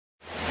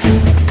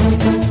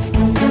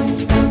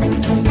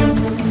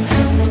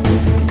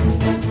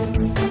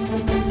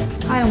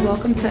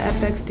welcome to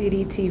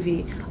FXDD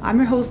TV. I'm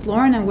your host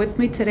Lauren, and with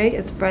me today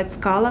is Fred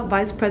Scala,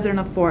 Vice President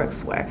of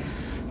Forexware.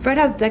 Fred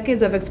has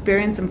decades of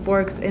experience in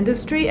Forex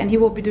industry, and he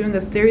will be doing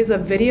a series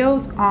of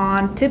videos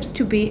on tips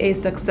to be a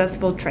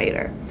successful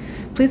trader.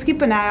 Please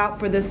keep an eye out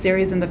for this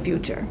series in the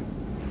future.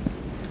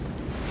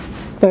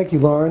 Thank you,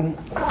 Lauren.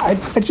 I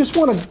just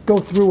want to go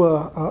through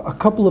a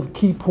couple of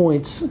key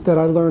points that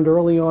I learned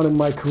early on in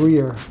my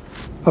career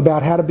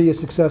about how to be a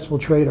successful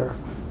trader.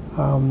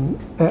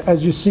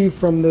 As you see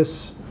from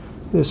this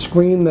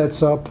screen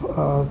that's up,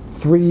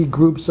 three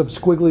groups of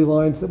squiggly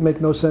lines that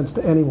make no sense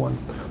to anyone.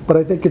 But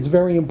I think it's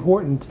very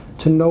important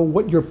to know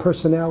what your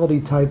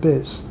personality type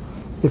is.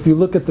 If you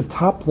look at the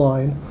top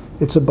line,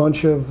 it's a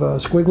bunch of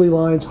squiggly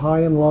lines,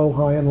 high and low,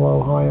 high and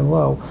low, high and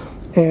low.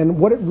 And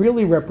what it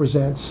really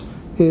represents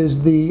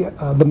is the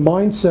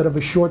mindset of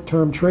a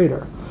short-term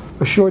trader.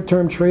 A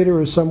short-term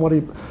trader is someone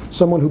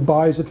who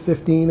buys at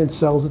 15 and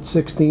sells at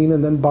 16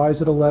 and then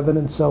buys at 11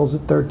 and sells at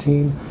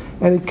 13.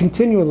 And it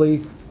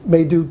continually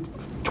may do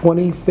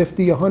 20,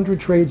 50, 100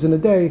 trades in a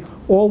day,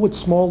 all with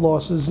small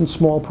losses and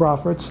small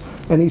profits.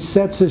 And he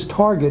sets his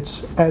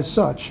targets as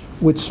such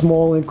with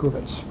small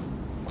increments.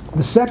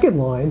 The second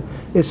line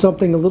is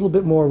something a little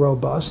bit more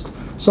robust.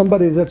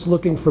 Somebody that's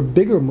looking for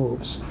bigger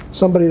moves.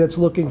 Somebody that's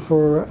looking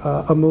for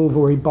a move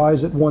where he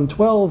buys at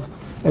 112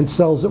 and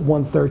sells at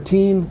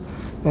 113.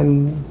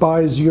 And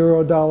buys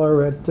euro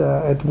dollar at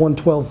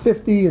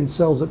 112.50 and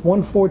sells at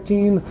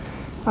 114.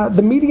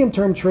 The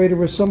medium-term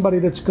trader is somebody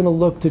that's going to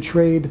look to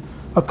trade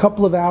a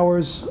couple of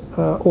hours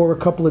or a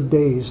couple of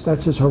days.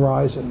 That's his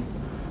horizon.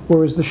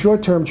 Whereas the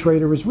short-term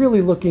trader is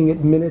really looking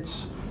at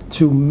minutes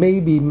to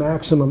maybe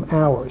maximum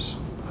hours.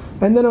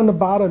 And then on the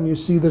bottom you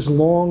see this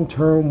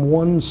long-term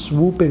one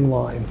swooping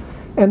line.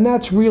 And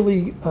that's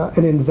really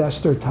an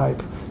investor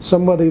type.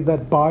 Somebody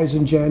that buys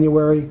in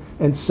January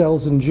and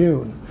sells in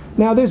June.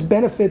 Now, there's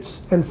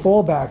benefits and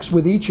fallbacks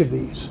with each of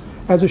these.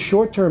 As a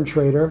short-term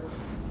trader,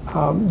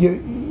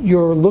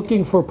 you're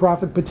looking for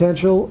profit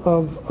potential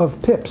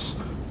of pips,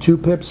 2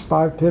 pips,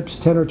 5 pips,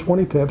 10 or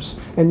 20 pips,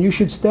 and you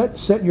should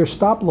set your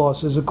stop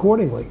losses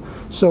accordingly.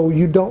 So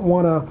you don't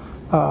want to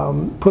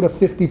put a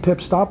 50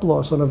 pip stop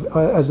loss on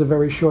as a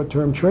very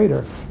short-term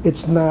trader.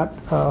 It's not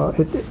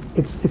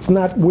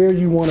where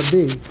you want to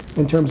be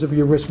in terms of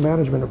your risk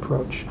management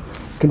approach.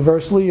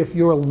 Conversely, if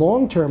you're a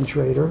long-term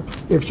trader,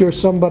 if you're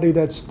somebody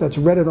that's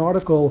read an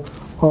article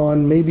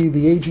on maybe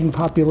the aging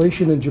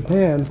population in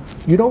Japan,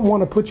 you don't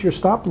want to put your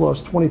stop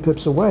loss 20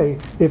 pips away.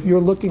 If you're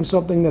looking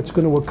something that's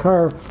going to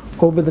occur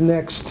over the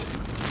next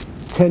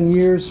 10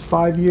 years,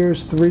 5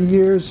 years, 3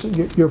 years,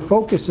 your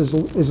focus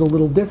is a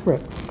little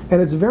different.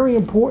 And it's very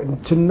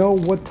important to know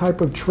what type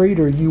of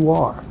trader you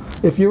are.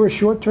 If you're a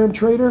short-term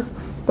trader,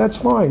 that's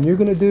fine. You're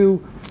going to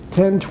do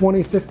 10,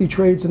 20, 50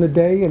 trades in a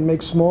day and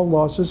make small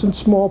losses and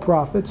small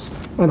profits,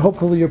 and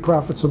hopefully your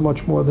profits are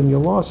much more than your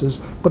losses,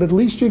 but at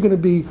least you're going to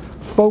be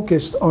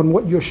focused on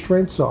what your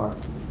strengths are.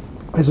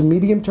 As a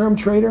medium-term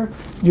trader,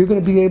 you're going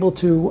to be able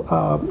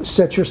to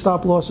set your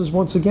stop losses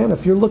once again.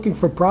 If you're looking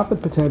for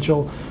profit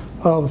potential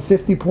of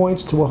 50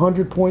 points to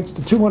 100 points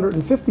to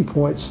 250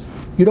 points,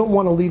 you don't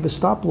want to leave a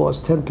stop loss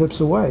 10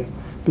 pips away,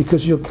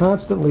 because you'll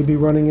constantly be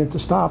running into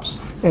stops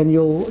and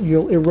you'll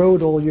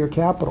erode all your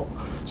capital.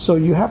 So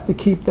you have to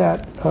keep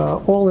that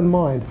all in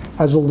mind.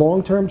 As a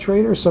long-term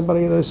trader,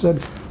 somebody that I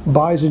said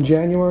buys in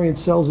January and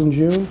sells in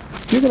June,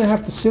 you're going to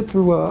have to sit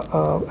through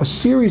a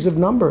series of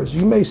numbers.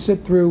 You may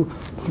sit through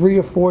 3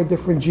 or 4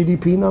 different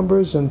GDP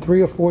numbers and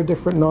 3 or 4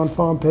 different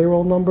non-farm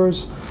payroll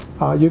numbers.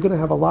 You're going to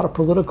have a lot of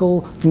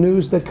political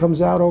news that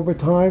comes out over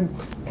time,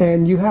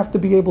 and you have to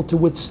be able to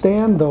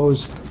withstand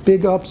those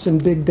big ups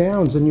and big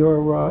downs in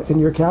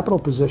your capital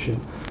position.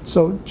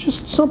 So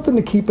just something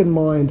to keep in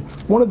mind.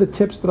 One of the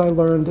tips that I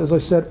learned, as I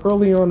said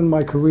early on in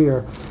my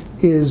career,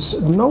 is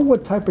know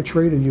what type of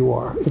trader you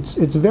are.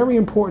 It's very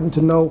important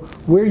to know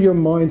where your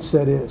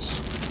mindset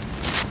is.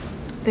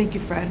 Thank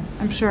you, Fred.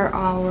 I'm sure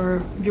our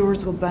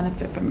viewers will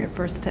benefit from your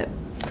first tip.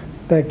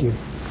 Thank you.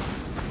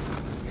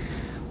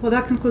 Well,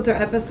 that concludes our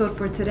episode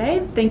for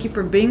today. Thank you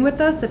for being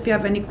with us. If you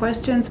have any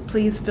questions,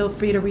 please feel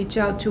free to reach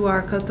out to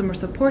our customer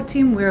support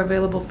team. We're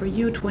available for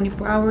you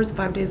 24 hours,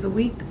 5 days a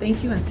week.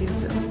 Thank you, and see you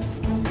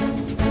soon.